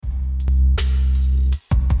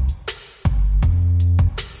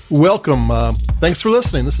Welcome. Thanks for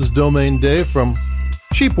listening. This is Domain Dave from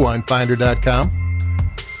CheapWineFinder.com.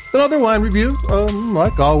 Another wine review,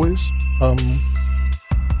 like always.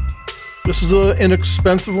 This is an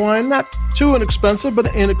inexpensive wine. Not too inexpensive,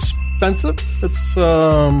 but inexpensive. It's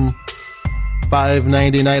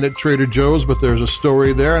 $5.99 at Trader Joe's, but there's a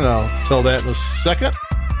story there, and I'll tell that in a second.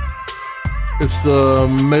 It's the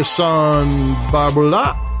Maison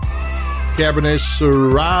Barboula Cabernet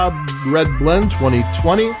Syrah Red Blend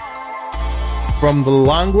 2020 from the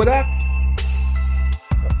Languedoc.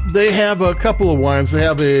 They have a couple of wines. They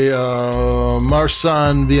have a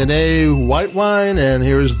Marsanne Viognier white wine, and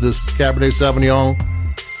here's this Cabernet Sauvignon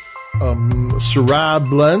Syrah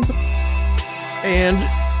blend. And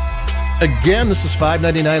again, this is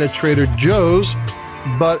 $5.99 at Trader Joe's,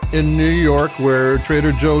 but in New York, where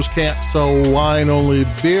Trader Joe's can't sell wine, only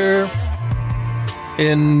beer,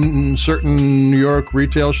 in certain New York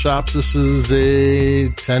retail shops, this is a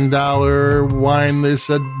 $10 wine they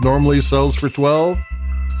said normally sells for $12.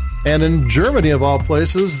 And in Germany, of all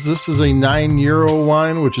places, this is a €9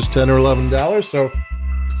 wine, which is $10 or $11. So,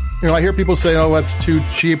 I hear people say, oh, that's too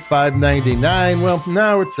cheap, $5.99. Well,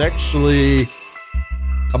 no, it's actually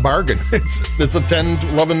a bargain. It's a $10 to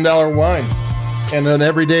 $11 wine. And an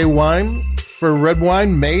everyday wine, for red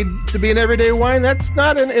wine made to be an everyday wine, that's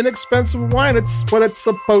not an inexpensive wine. It's what it's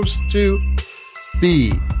supposed to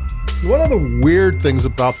be. One of the weird things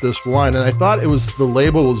about this wine, and I thought the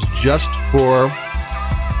label was just for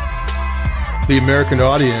the American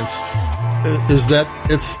audience, is that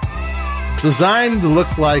it's designed to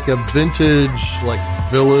look like a vintage, like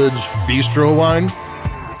village bistro wine.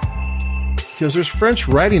 Because there's French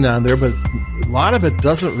writing on there, but a lot of it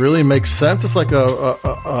doesn't really make sense. It's like a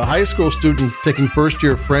high school student taking first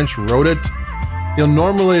year French wrote it.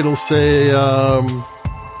 Normally it'll say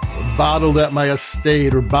bottled at my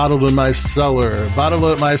estate or bottled in my cellar. Bottled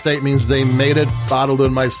at my estate means they made it. Bottled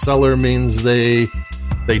in my cellar means they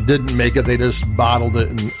didn't make it. They just bottled it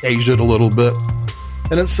and aged it a little bit.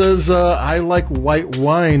 And it says, I like white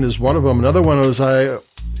wine is one of them. Another one is, I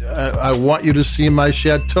want you to see my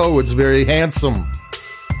chateau. It's very handsome.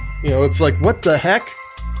 It's like, what the heck?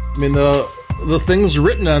 I mean, the things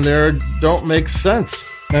written on there don't make sense.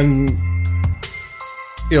 And,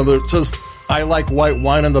 it says, I like white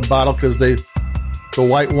wine on the bottle because the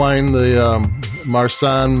white wine, the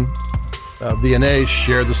Marsanne Viognier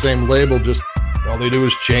share the same label. Just all they do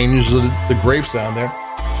is change the grapes on there.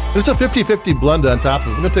 It's a 50-50 blend on top of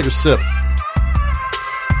it. I'm going to take a sip.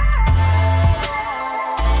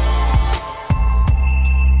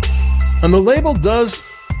 And the label does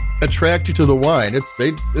attract you to the wine. It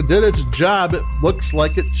did its job. It looks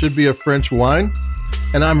like it should be a French wine.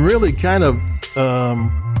 And I'm really kind of,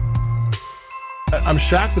 I'm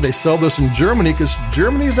shocked that they sell this in Germany, because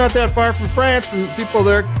Germany's not that far from France, and people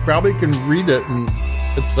there probably can read it, and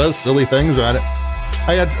it says silly things on it.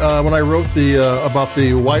 I had, when I wrote about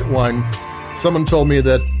the white wine, someone told me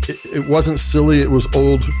that it wasn't silly, it was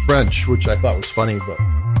old French, which I thought was funny, but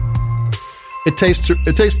it tastes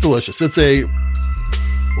delicious. It's a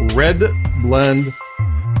red blend.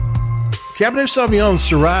 Cabernet Sauvignon and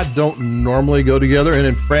Syrah don't normally go together, and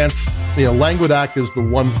in France, Languedoc is the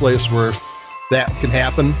one place where that can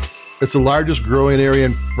happen. It's the largest growing area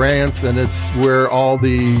in France, and it's where all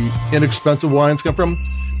the inexpensive wines come from.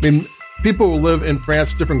 I mean, people who live in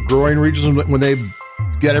France, different growing regions, when they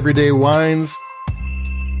get everyday wines,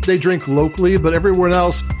 they drink locally, but everyone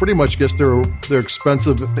else pretty much gets their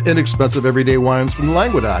inexpensive everyday wines from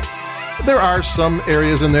Languedoc. There are some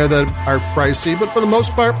areas in there that are pricey, but for the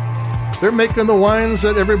most part, they're making the wines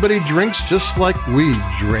that everybody drinks just like we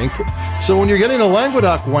drink. So when you're getting a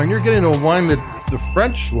Languedoc wine, you're getting a wine that the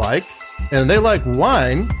French like, and they like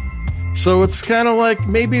wine. So it's kind of like,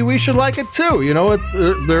 maybe we should like it too.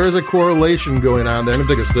 There is a correlation going on there. I'm going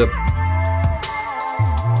to take a sip.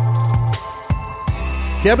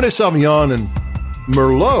 Cabernet Sauvignon and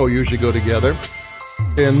Merlot usually go together,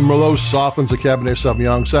 and Merlot softens the Cabernet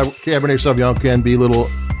Sauvignon. So Cabernet Sauvignon can be a little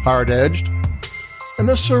hard-edged, and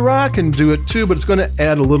the Syrah can do it too, but it's going to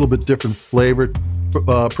add a little bit different flavor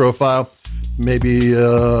profile. Maybe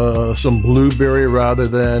some blueberry rather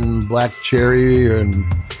than black cherry and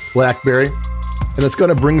blackberry, and it's going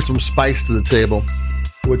to bring some spice to the table,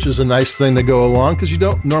 which is a nice thing to go along, because you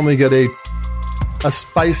don't normally get a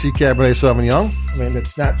spicy Cabernet Sauvignon. I mean,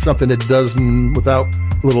 it's not something that does without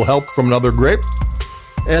a little help from another grape.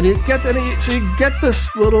 And you get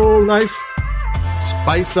this little nice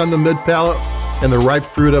spice on the mid palate and the ripe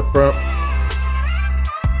fruit up front.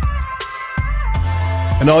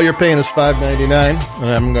 And all you're paying is $5.99. And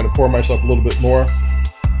I'm going to pour myself a little bit more.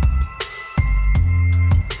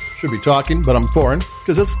 Should be talking, but I'm pouring.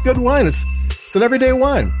 because it's good wine. It's an everyday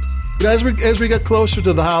wine. You know, as we get closer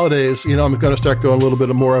to the holidays, you know, I'm going to start going a little bit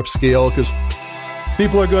more upscale because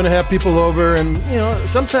people are going to have people over, and you know,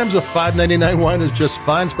 sometimes a $5.99 wine is just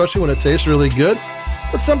fine, especially when it tastes really good.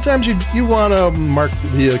 But sometimes you want to mark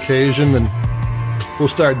the occasion, and we'll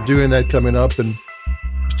start doing that coming up. And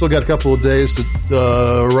still got a couple of days to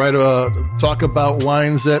talk about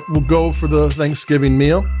wines that will go for the Thanksgiving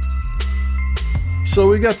meal. So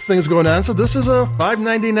we got things going on. So this is a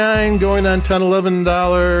 $5.99 going on $10,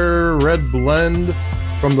 $11 red blend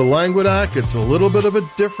from the Languedoc. It's a little bit of a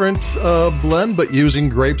different blend, but using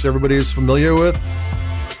grapes everybody is familiar with.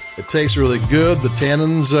 It tastes really good. The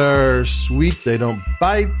tannins are sweet. They don't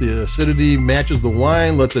bite. The acidity matches the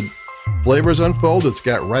wine, lets it flavors unfold. It's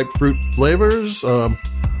got ripe fruit flavors.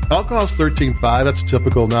 Alcohol is 13.5. That's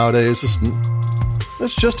typical nowadays.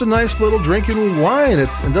 It's just a nice little drinking wine. It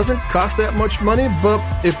doesn't cost that much money, but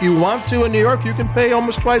if you want to in New York, you can pay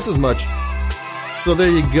almost twice as much. So there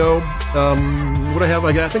you go. What do I have?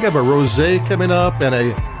 I think I have a rosé coming up and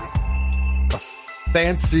a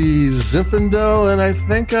fancy Zinfandel, and I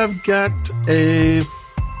think I've got a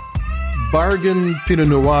bargain Pinot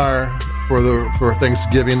Noir for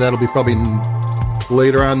Thanksgiving. That'll be probably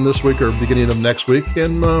later on this week or beginning of next week.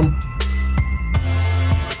 And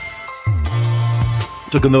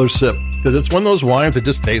took another sip because it's one of those wines that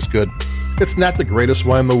just tastes good. It's not the greatest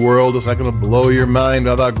wine in the world. It's not going to blow your mind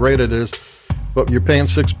of how great it is. But you're paying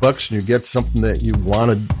 $6 and you get something that you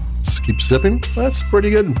want to keep sipping. That's pretty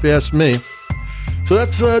good if you ask me. So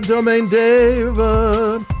that's Domain Dave,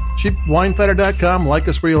 cheapwinefighter.com. Like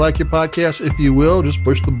us where you like your podcast. If you will, just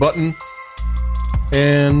push the button.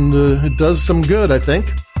 And it does some good, I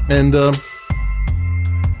think. And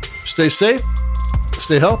stay safe.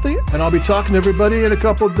 Stay healthy, and I'll be talking to everybody in a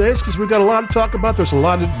couple of days because we've got a lot to talk about. There's a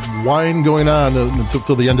lot of wine going on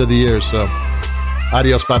until the end of the year. So,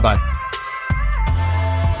 adios, bye-bye.